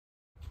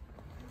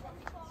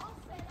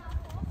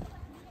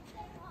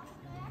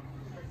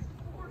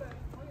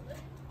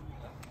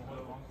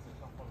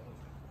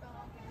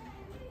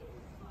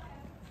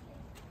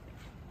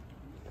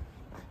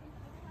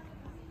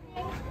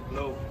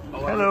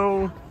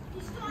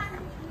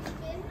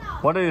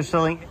What are you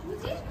selling?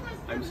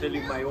 I'm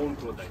selling my own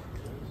product.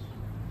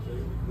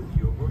 With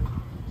yogurt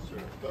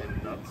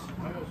and nuts.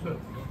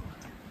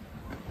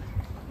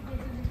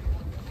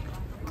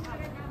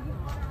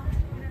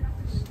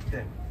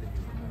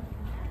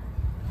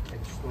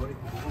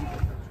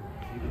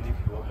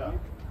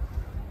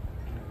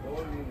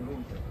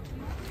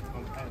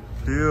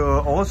 Do you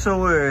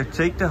also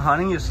take the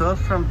honey yourself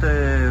from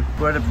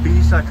where the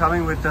bees are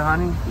coming with the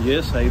honey?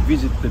 Yes, I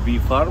visit the bee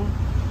farm.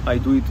 I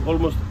do it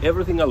almost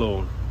everything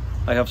alone.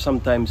 I have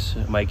sometimes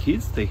my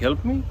kids, they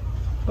help me,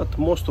 but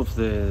most of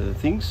the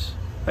things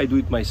I do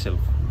it myself,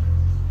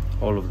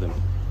 all of them.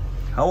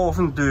 How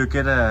often do you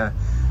get a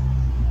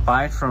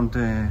bite from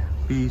the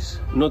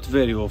bees? Not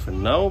very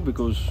often now,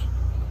 because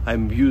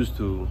I'm used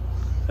to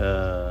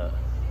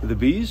the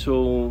bees,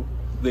 so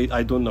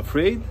I don't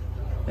afraid,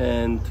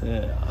 and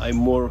I'm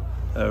more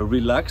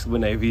relaxed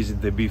when I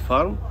visit the bee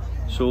farm,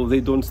 so they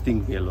don't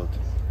sting me a lot.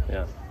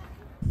 Yeah.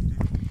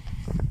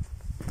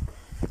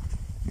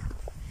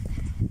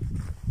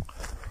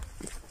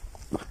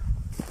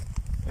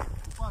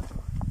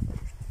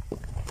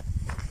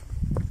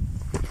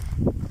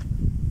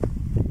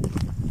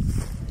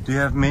 Do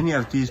you have many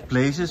of these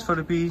places for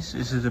the bees?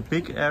 Is it a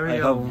big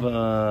area?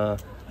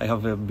 I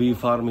have a bee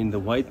farm in the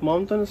White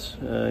Mountains.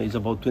 It's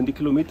about 20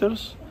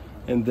 kilometers,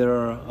 and there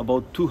are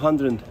about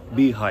 200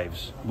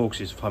 beehives,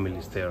 boxes,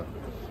 families there.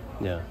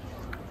 Yeah.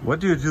 What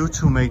do you do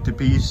to make the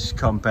bees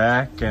come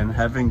back and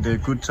having the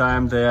good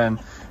time there and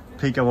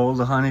pick up all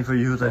the honey for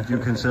you that you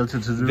can sell to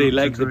the They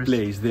like the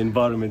place, the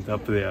environment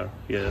up there.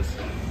 Yes,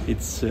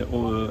 it's there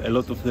are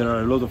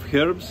a lot of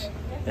herbs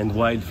and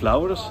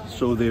wildflowers,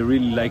 so they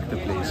really like the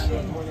place.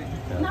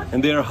 Yeah.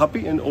 And they are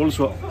happy, and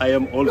also I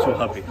am also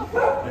happy.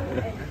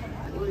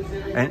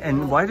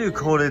 And why do you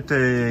call it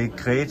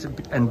Crete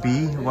and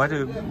bee?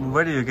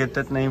 Where do you get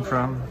that name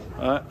from?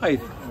 I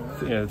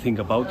think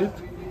about it.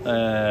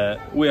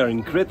 We are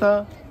in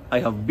Crete. I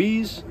have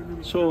bees,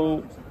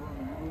 so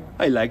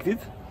I liked it.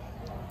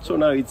 So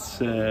now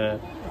it's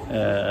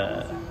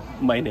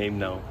my name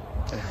now.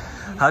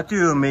 How do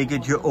you make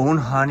it your own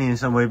honey in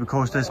some way?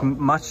 Because there's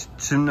much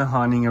thinner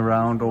honey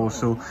around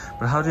also.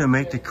 But how do you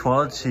make the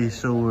quality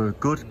so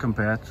good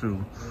compared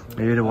to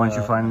maybe the ones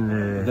you find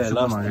in the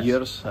supermarkets? Last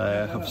years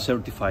I have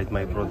certified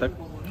my product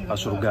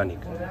as organic.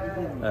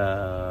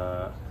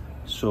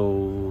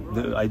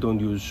 I don't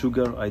use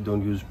sugar, I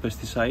don't use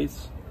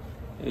pesticides.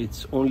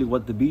 It's only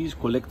what the bees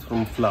collect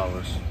from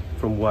flowers,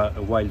 from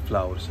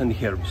wildflowers and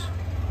herbs.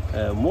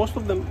 Most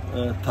of them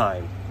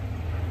thyme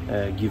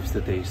gives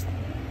the taste.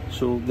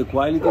 So the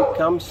quality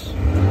comes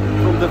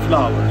from the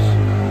flowers.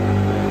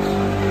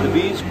 Yes. The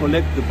bees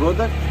collect the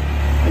product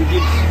and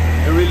gives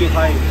a really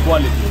high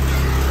quality.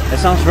 That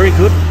sounds very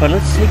good, but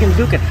let's take a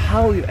look at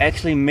how you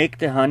actually make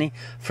the honey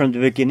from the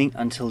beginning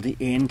until the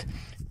end.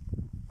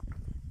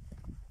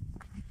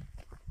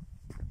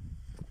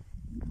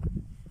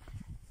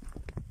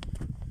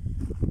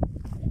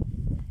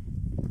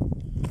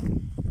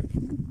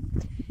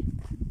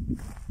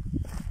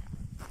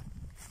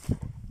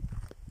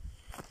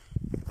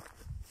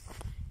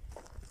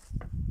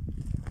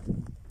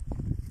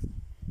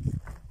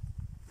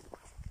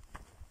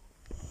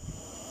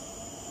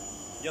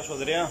 Γεια σου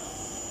Ανδρέα.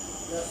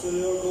 Γεια σου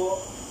Γιώργο.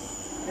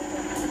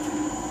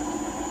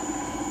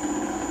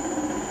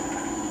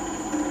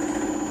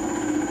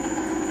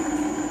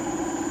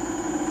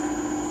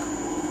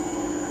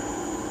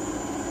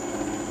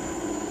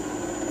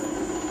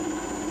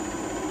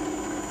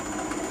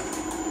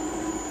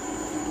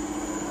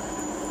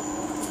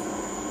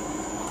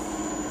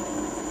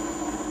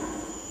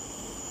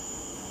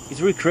 It's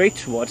really great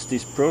to watch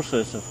this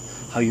process of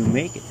how you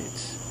make it.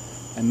 It's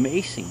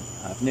amazing.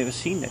 I've never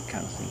seen that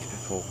kind of things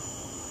before.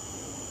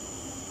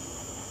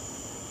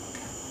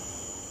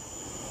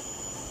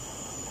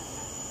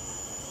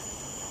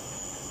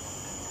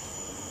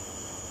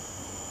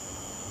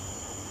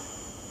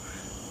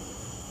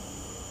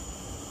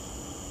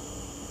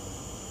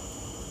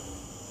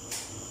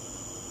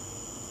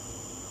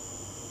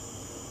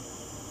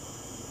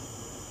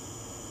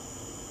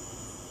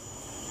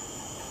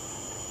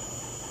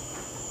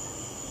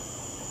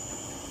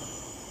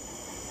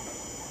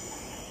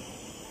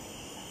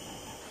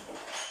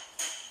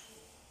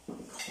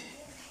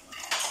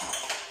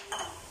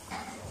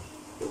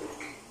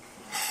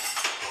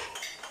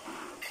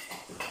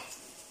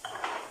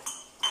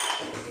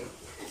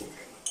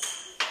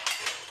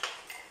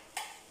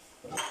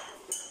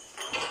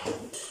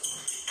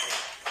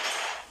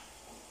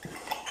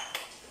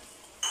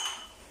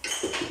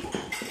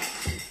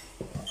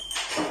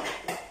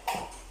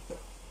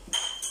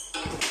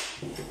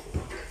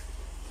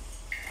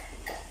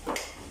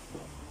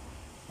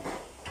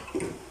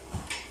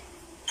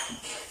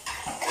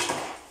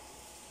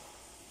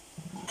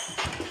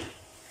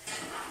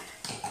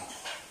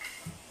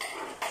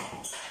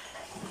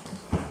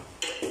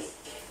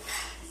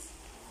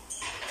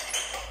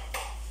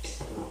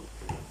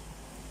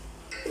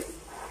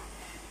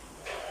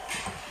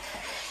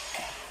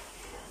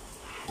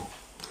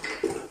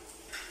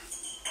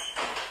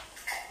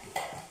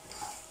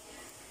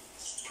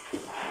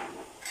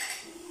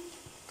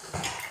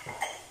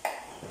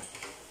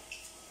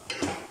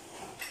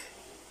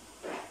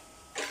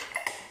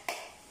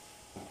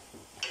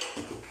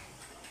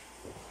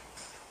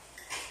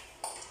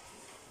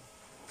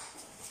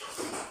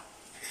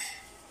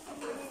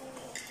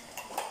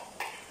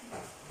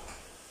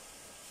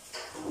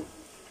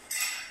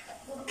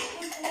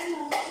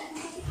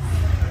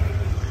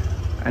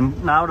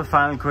 And now the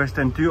final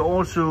question, do you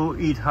also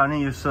eat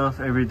honey yourself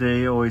every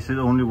day, or is it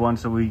only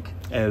once a week?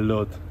 A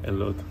lot.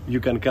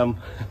 You can come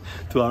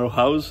to our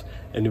house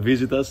and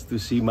visit us to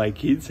see my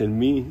kids and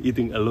me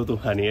eating a lot of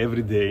honey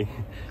every day.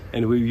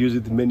 And we use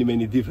it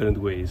many different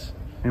ways.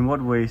 In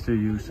what ways do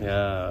you use it?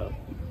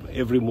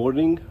 Every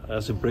morning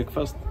as a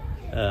breakfast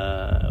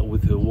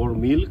with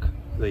warm milk.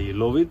 They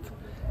love it.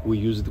 We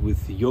use it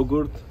with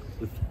yogurt,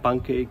 with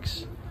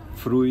pancakes,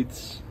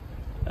 fruits,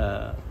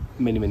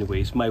 many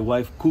ways. My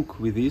wife cooks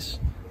with this,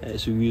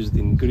 so we use it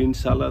in green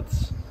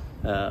salads.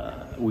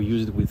 We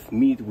use it with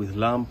meat, with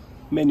lamb,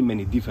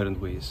 many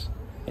different ways,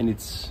 and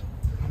it's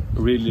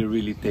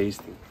really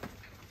tasty.